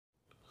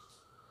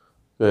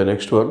Okay,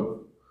 next one.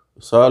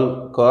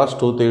 Solve cos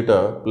 2 theta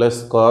plus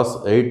cos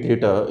 8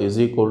 theta is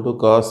equal to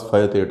cos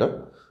 5 theta.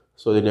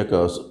 So దీని యొక్క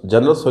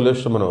general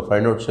solution మనం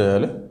find out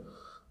చేయాలి.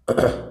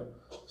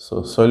 So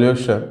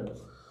solution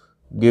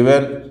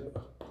given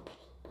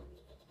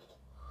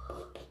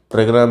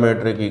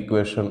trigonometric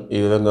equation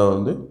ఈ విధంగా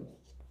ఉంది.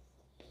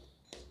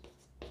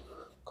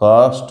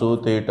 cos 2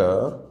 theta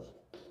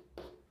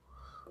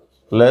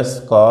plus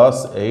cos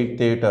 8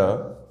 theta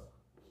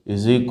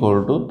is equal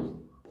to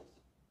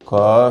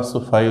cos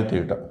 5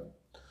 theta.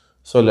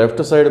 So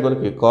left side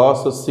మనకి cos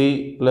c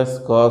plus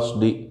cos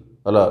d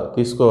అలా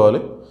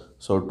తీసుకోవాలి.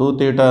 సో 2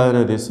 theta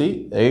అనేది c,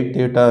 8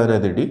 theta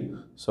అనేది d.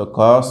 So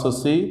cos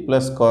c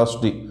plus cos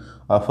d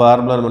ఆ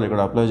ఫార్ములాని మనం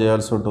ఇక్కడ అప్లై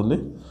చేయాల్సి ఉంటుంది.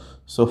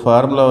 సో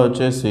ఫార్ములా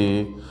వచ్చేసి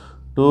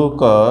 2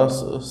 cos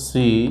c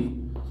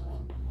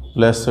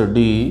plus d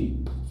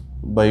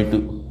by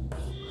 2.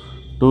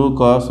 2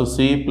 cos c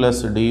plus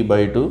d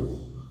by 2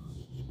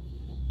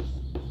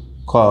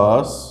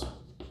 cos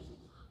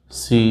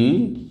c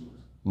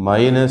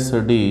minus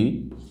d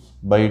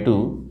by 2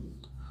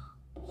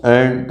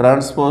 and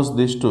transpose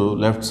this to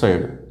left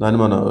side. దాన్ని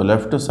మనం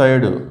left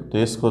side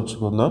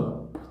తీసుకొచ్చుకుందాం.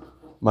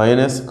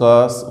 minus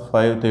cos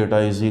 5 theta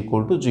is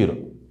equal to 0.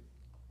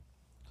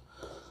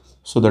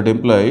 So that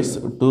implies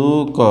 2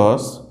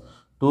 cos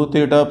 2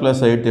 theta plus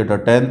 8 theta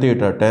 10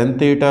 theta. 10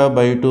 theta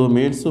by 2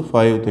 means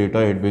 5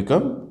 theta. It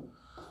become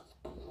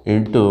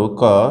into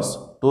cos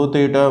 2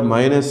 theta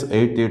minus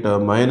 8 theta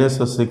minus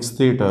 6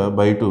 theta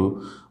by 2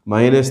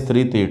 minus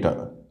 3 theta.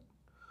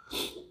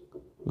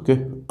 Okay.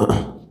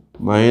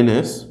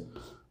 Minus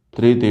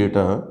 3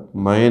 theta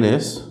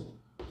minus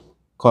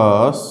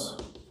cos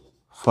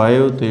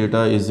 5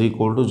 theta is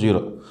equal to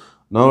 0.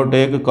 Now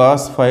take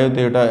cos 5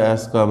 theta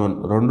as common.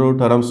 రెండు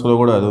టర్మ్స్లో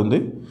కూడా అది ఉంది.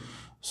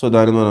 So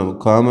దాన్ని మనం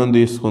common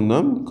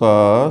తీసుకుందాం.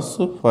 cos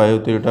 5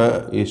 theta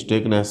is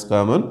taken as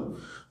common.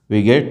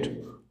 We get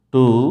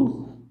 2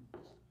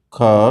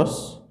 cos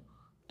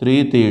 3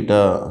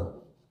 theta.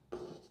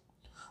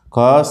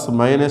 cos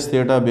minus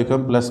theta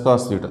become plus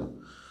cos theta.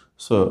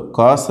 So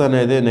cos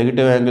అనేది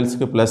negative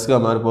యాంగిల్స్కి ప్లస్గా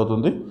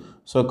మారిపోతుంది.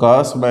 So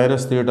cos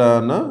minus theta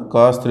అన్న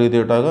cos 3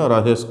 thetaగా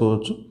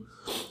రాసేసుకోవచ్చు.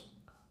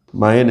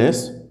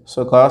 Minus so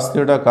cos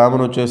theta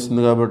common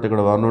వచ్చేస్తుంది కాబట్టి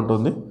ఇక్కడ 1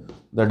 ఉంటుంది.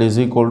 That is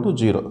equal to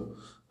 0.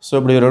 So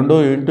ఇప్పుడు ఈ రెండు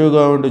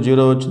ఇంటూగా ఉండి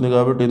 0 వచ్చింది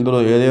కాబట్టి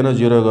ఇందులో ఏదైనా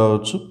 0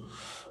 కావచ్చు.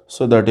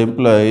 So that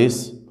implies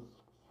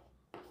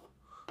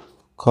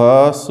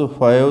cos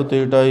 5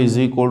 theta is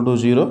equal to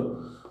 0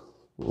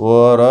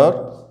 or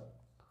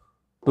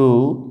 2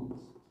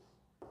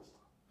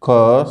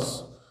 cos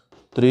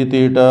 3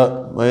 theta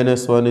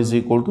minus 1 is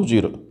equal to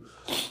 0.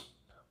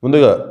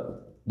 ముందుగా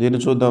దీన్ని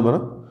చూద్దాం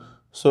మనం.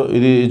 సో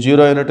ఇది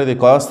 0 అయినట్టు ఇది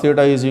cos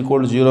theta is equal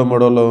to 0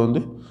 మోడల్లో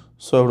ఉంది.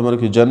 సో ఇప్పుడు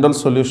మనకి జనరల్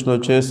సొల్యూషన్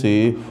వచ్చేసి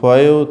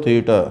 5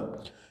 theta,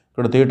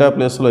 ఇక్కడ theta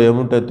ప్లేస్లో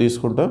ఏముంటే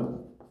తీసుకుంటాం.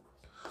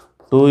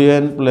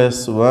 2n plus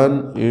 1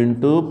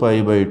 into pi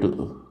by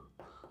 2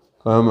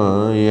 comma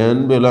n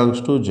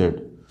belongs to z.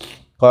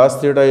 cos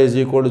theta is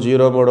equal to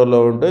 0 మోడల్లో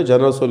ఉంటే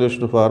general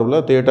solution formula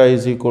theta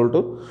is equal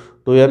to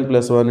 2n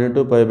plus 1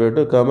 into pi by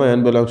 2 comma n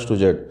belongs to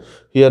z.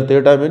 Here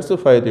theta means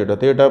 5 theta.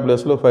 theta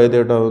ప్లేస్లో 5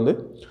 theta ఉంది.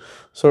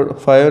 So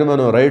 5ని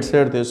మనం right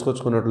side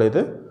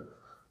తీసుకొచ్చుకున్నట్లయితే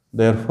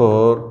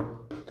therefore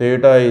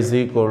theta is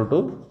equal to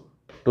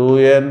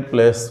 2n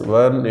plus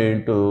 1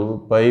 into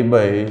pi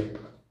by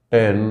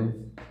 10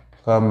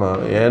 comma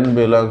n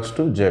belongs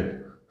to z.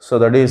 So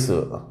that is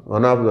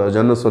one of the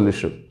general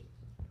solution.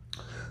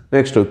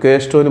 Next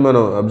case 2 ని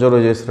మనం observe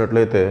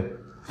చేసినట్లయితే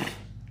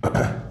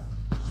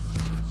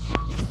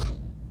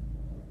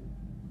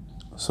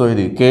so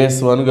ఇది case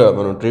 1గా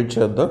మనం treat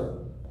చేద్దాం.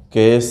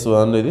 Case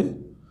 1 ఇది.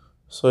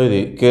 So ఇది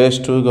case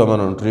 2గా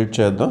మనం ట్రీట్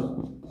చేద్దాం.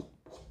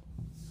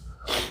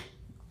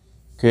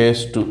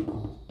 Case 2.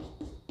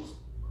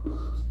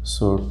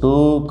 So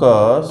 2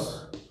 cos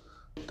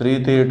 3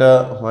 theta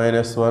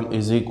minus 1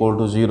 is equal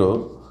to 0.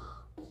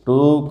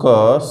 2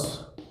 cos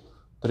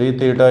 3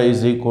 theta is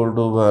equal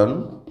to 1.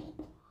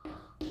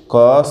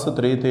 cos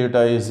 3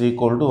 theta is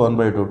equal to 1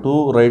 by 2. 2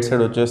 right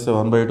side వచ్చేస్తే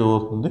 1 by 2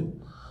 అవుతుంది.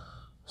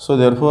 సో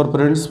therefore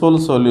ప్రిన్సిపల్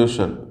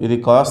సొల్యూషన్ ఇది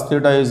cos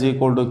theta is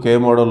equal to k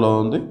మోడల్లో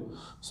ఉంది.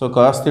 So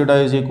cos theta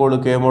is equal to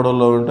k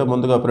మోడల్లో ఉంటే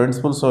ముందుగా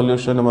principal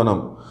solution మనం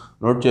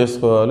note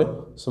చేసుకోవాలి.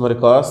 సో మరి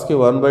కాస్కి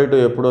 1 by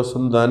 2 ఎప్పుడు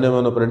వస్తుంది, దాన్నే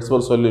మనం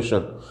ప్రిన్సిపల్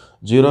సొల్యూషన్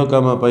 0,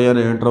 π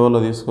అనే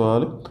ఇంటర్వల్లో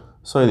తీసుకోవాలి.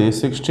 సో ఇది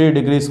 60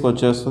 degreesకి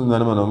వచ్చేస్తుంది.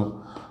 దాన్ని మనం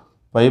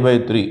π by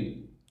 3.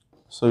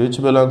 So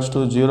which belongs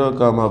to 0,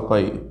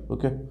 π.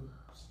 Okay.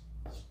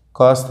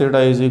 cos theta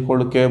is equal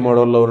to k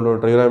మోడల్లో ఉన్న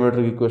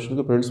ట్రిగ్నోమెట్రిక్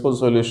ఈక్వేషన్కి ప్రిన్సిపల్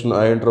సొల్యూషన్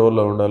ఆ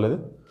ఇంటర్వల్లో ఉండాలి.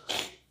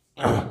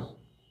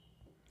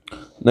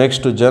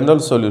 Next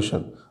general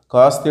solution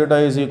cos theta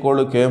is equal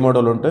to k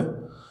model ఉంటే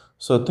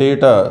so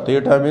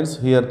theta means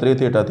here 3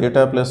 theta.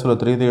 theta ప్లస్లో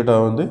 3 theta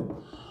ఉంది.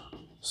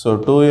 So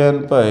 2n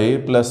pi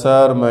plus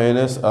or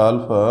minus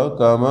alpha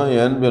comma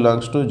n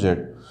belongs to z.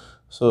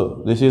 So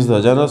this is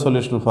the general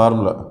solution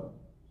formula.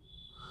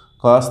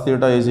 cos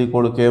theta is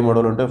equal to k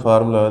model ఉంటే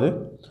formula అది.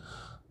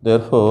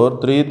 therefore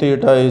 3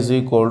 theta is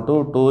equal to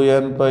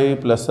 2n pi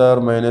plus or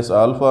minus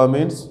alpha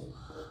means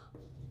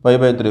pi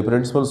by 3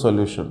 principal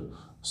solution.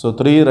 So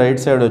 3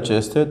 right side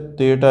వచ్చేస్తే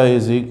theta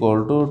is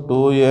equal to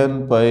 2n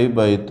pi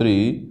by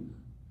 3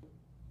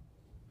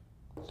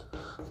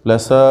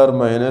 plus are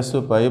minus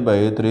pi by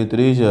 3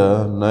 3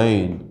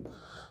 9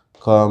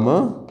 comma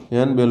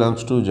n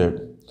belongs to z.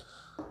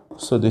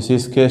 So this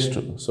is case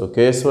 2. So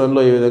case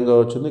 1లో ఈ విధంగా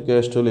వచ్చింది,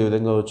 case 2లో ఈ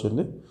విధంగా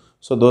వచ్చింది.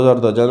 So those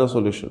are the general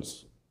solutions.